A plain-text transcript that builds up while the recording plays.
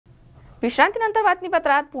विश्रांतीनंतर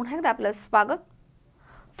बातमीपत्रात पुन्हा एकदा आपलं स्वागत।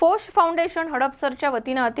 फोश फाउंडेशन हडपसरच्या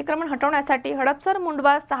वतीने अतिक्रमण हटवण्यासाठी हडपसर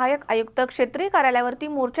मुंडवा सहाय्यक आयुक्त क्षेत्रीय कार्यालयावरती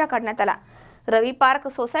मोर्चा काढण्यात आला। रवी पार्क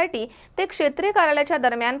सोसायटी ते क्षेत्रीय कार्यालयाच्या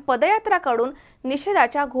दरम्यान पदयात्रा काढून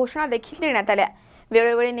निषेधाच्या घोषणा देखील देण्यात आल्या।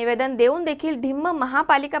 वेळोवेळी निवेदन देऊन देखील ढिम्म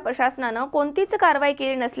महापालिका प्रशासनाने कोणतीच कारवाई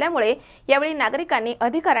केली नसल्यामुळे यावेळी नागरिकांनी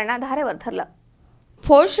अधिकाऱ्यांना धारेवर धरलं।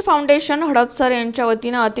 फोश फाउंडेशन हडपसर यांच्या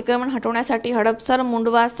वतीने अतिक्रमण हटवण्यासाठी हडपसर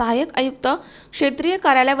मुंडवा सहाय्यक आयुक्त क्षेत्रीय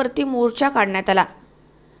कार्यालयावरती मोर्चा काढण्यात आला।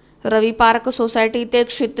 रवी पार्क सोसायटी ते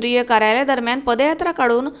क्षेत्रीय कार्यालय दरम्यान पदयात्रा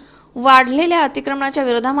काढून वाढलेल्या अतिक्रमणाच्या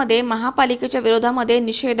विरोधामध्ये महापालिकेच्या विरोधामध्ये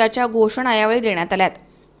निषेधाच्या घोषणा यावेळी देण्यात आल्यात।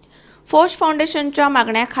 फोश फाउंडेशनच्या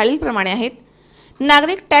मागण्या खालीलप्रमाणे आहेत।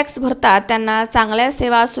 नागरिक टॅक्स भरतात त्यांना चांगल्या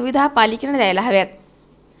सेवा सुविधा पालिकेने द्यायला हव्यात।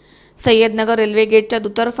 सय्यदनगर रेल्वे गेटच्या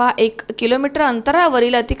दुतर्फा 1 किलोमीटर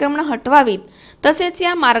अंतरावरील अतिक्रमण हटवावीत। तसेच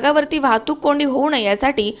या मार्गावरती वाहतूक कोंडी होऊ नये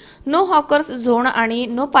यासाठी नो हॉकर्स झोन आणि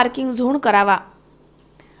नो पार्किंग झोन करावा।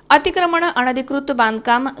 अतिक्रमण अनधिकृत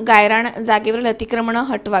बांधकाम गायरान जागेवरील अतिक्रमण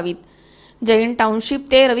हटवावीत। जैन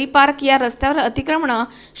टाउनशिप ते रवी पार्क या रस्त्यावर अतिक्रमण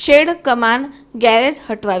शेड कमान गॅरेज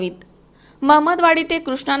हटवावीत। महमदवाडी ते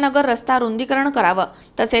कृष्णानगर रस्ता रुंदीकरण करावं।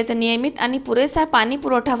 तसेच नियमित आणि पुरेसा पाणी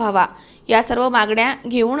पुरवठा व्हावा। या सर्व मागण्या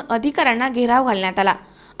घेऊन अधिकाऱ्यांना घेराव घालण्यात आला।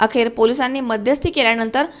 अखेर पोलिसांनी मध्यस्थी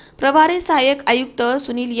केल्यानंतर प्रभारी सहाय्यक आयुक्त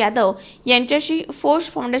सुनील यादव यांच्याशी फोश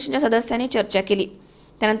फाउंडेशनच्या सदस्यांनी चर्चा केली।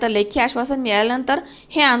 त्यानंतर लेखी आश्वासन मिळाल्यानंतर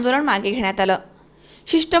हे आंदोलन मागे घेण्यात आलं।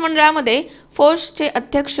 शिष्टमंडळामध्ये फोशचे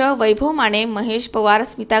अध्यक्ष वैभव माने, महेश पवार,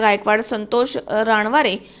 स्मिता गायकवाड, संतोष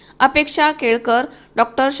राणवारे, अपेक्षा केळकर,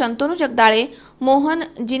 डॉक्टर शंतनू जगदाळे, मोहन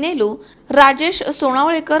जिनेलू, राजेश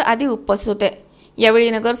सोनावळेकर आदी उपस्थित होते। यावेळी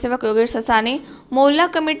नगरसेवक योगेश ससाने, मोहल्ला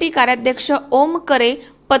कमिटी कार्याध्यक्ष ओम करे,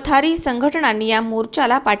 पथारी संघटनांनी या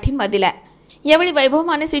मोर्चाला पाठिंबा दिला। यावेळी वैभव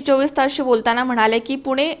माने C24 तासशी बोलताना म्हणाले की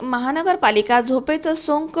पुणे महानगरपालिका झोपेचं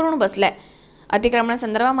सोंग करून बसलाय। अतिक्रमण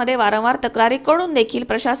संदर्भामध्ये वारंवार तक्रारी करून देखील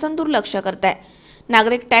प्रशासन दुर्लक्ष करताय।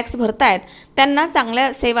 नागरिक टॅक्स भरतायत त्यांना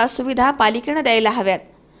चांगल्या सेवा सुविधा पालिकेने द्यायला हव्यात।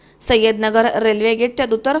 सय्यदनगर रेल्वे गेटच्या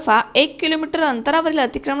दुतर्फा 1 किलोमीटर अंतरावरील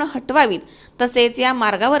अतिक्रमण हटवावीत। तसेच या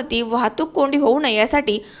मार्गावरती वाहतूक कोंडी होऊ नये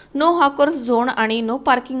यासाठी नो हॉकर्स झोन आणि नो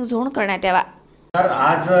पार्किंग झोन करण्यात यावा। तर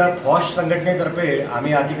आज फॉश संघटनेतर्फे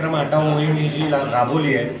आम्ही अतिक्रमण हटाव मोहीम जी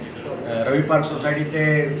राबवली आहे। रवी पार्क सोसायटी ते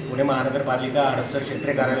पुणे महानगरपालिका हडपसर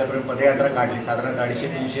क्षेत्रीय कार्यालयापर्यंत पदयात्रा काढली। साधारण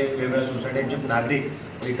 250-300 वेगवेगळ्या सोसायट्यांचे नागरिक,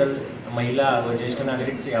 इतर महिला व ज्येष्ठ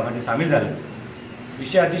नागरिक यामध्ये सामील झाले।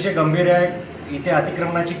 विषय अतिशय गंभीर आहे। इथे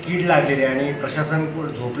अतिक्रमणाची कीड लागलेली आहे आणि प्रशासन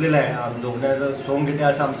झोपलेलं आहे। झोपण्याचं सोंग घेते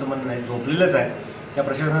असं आमचं म्हणणं नाही, झोपलेलंच आहे। त्या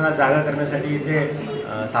प्रशासनाला जागा करण्यासाठी इथे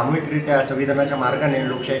सामूहिकरित्या संविधानाच्या मार्गाने,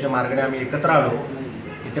 लोकशाहीच्या मार्गाने आम्ही एकत्र आलो।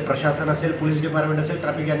 इथे प्रशासन असेल, पोलीस डिपार्टमेंट असेल,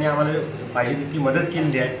 ट्रॅफिक यांनी आम्हाला पाहिजे तितकी मदत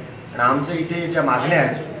केलेली आहे। आणि आमचं इथे ज्या मागण्या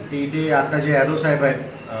आहेत ते इथे आता जे यादव साहेब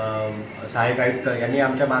आहेत सहाय्यक आयुक्त यांनी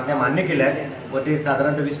आमच्या मागण्या मान्य केल्या आहेत व ते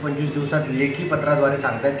साधारणतः 20-25 दिवसात लेखी पत्राद्वारे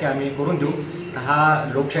सांगतात की आम्ही करून देऊ।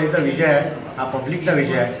 हा लोकशाहीचा विजय आहे, हा पब्लिकचा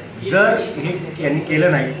विजय आहे। जर हे यांनी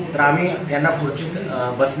केलं नाही तर आम्ही यांना खुर्चीत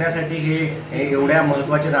बसण्यासाठी हे एवढ्या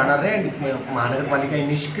महत्त्वाचे राहणार नाही। महानगरपालिका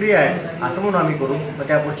निष्क्रिय आहे असं म्हणून आम्ही करू व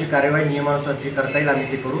त्यापुढची कार्यवाही नियमानुसार जी करता येईल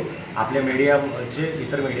आम्ही ते करू। आपल्या मीडियाचे,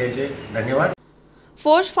 इतर मीडियाचे धन्यवाद।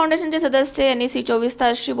 फोश फाउंडेशनचे सदस्य यांनी C24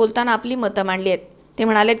 तासशी बोलताना आपली मतं मांडली आहेत। ते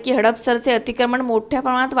म्हणालेत की हडपसरचे अतिक्रमण मोठ्या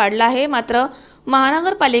प्रमाणात वाढलं आहे, मात्र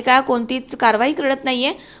महानगरपालिका कोणतीच कारवाई करत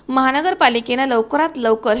नाहीये। महानगरपालिकेने लवकरात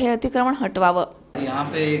लवकर हे अतिक्रमण हटवावं। यहाँ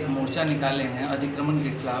पे एक मोर्चा निकाले हैं अतिक्रमण के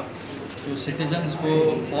खिलाफ। जो सिटीजन्स को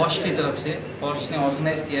फॉश की तरफ से, फॉश ने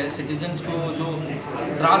ऑर्गेनाइज किया है। सिटीजन्स को जो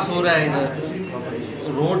त्रास हो रहा है,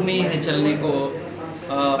 इधर रोड नहीं है चलने को,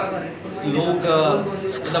 लोग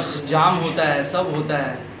सब जाम होता है, सब होता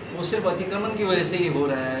है, वो सिर्फ अतिक्रमण की वजह से ही हो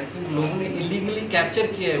रहा है कि लोगों ने इलीगली कैप्चर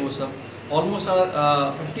किया है वो सब। Almost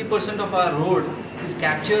 50% of our road is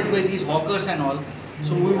captured by these hawkers end all.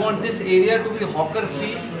 So we want this area to be hawker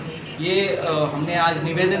free. ये हमने आज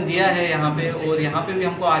निवेदन दिया है यहाँ पे, और यहाँ पे भी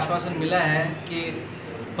हमको आश्वासन मिला है कि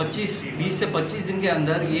 20 से 25 दिन के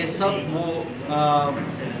अंदर ये सब वो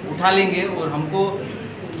उठा लेंगे और हमको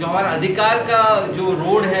जो हमारा अधिकार का जो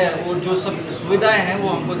रोड है और जो सब सुविधाएं हैं वो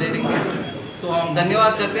हमको दे देंगे। तो हम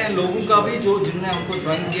धन्यवाद करते हैं लोगों का भी जो जिन्होंने हमको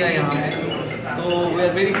ज्वाइन किया यहाँ पे। तो we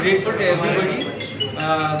R very grateful to everybody.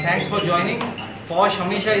 Thanks for joining. फॉश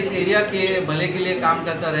हमेशा इस एरिया के भले के लिए काम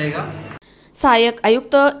करता रहेगा। सहाय्यक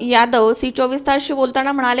आयुक्त यादव C24 तासशी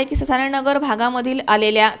बोलताना म्हणाले की ससाने नगर भागामधील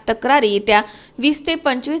आलेल्या तक्रारी येत्या 20 ते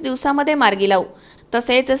 25 दिवसांमध्ये मार्गी लावू।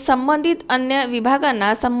 तसेच संबंधित अन्य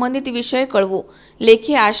विभागांना संबंधित विषय कळवू।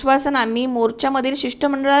 लेखी आश्वासन आम्ही मोर्चामधील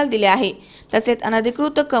शिष्टमंडळाला दिले आहे। तसेच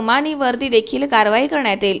अनधिकृत कमानीवरती देखील कारवाई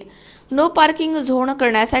करण्यात येईल। नो पार्किंग झोन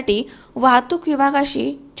करण्यासाठी वाहतूक विभागाशी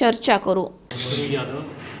चर्चा करू. यादव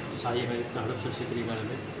सहाय्यक आयुक्त हडपसर क्षेत्रीय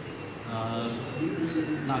कार्यालय.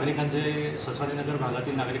 नागरिकांचे ससानीनगर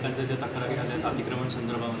भागातील नागरिकांच्या ज्या तक्रारी आल्या आहेत अतिक्रमण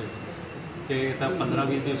संदर्भामध्ये ते आता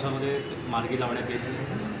 15-20 दिवसामध्ये मार्गी लावण्यात येतील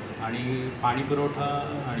आणि पाणी पुरवठा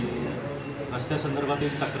आणि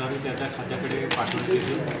रस्त्यासंदर्भातील तक्रारी त्या खात्याकडे पाठवण्यात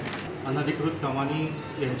येतील. अनधिकृत कामांनी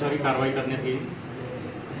यांच्यावरही कारवाई करण्यात येईल.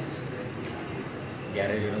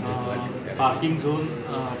 नो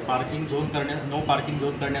पार्किंग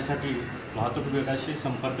झोन करण्यासाठी वाहतूक विभागाशी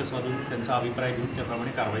संपर्क साधून त्यांचा अभिप्राय घेऊन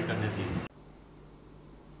त्याप्रमाणे कारवाई करण्यात येईल.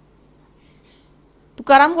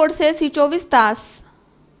 तुकाराम गोडसे, C24 तास,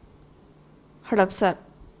 हडपसर.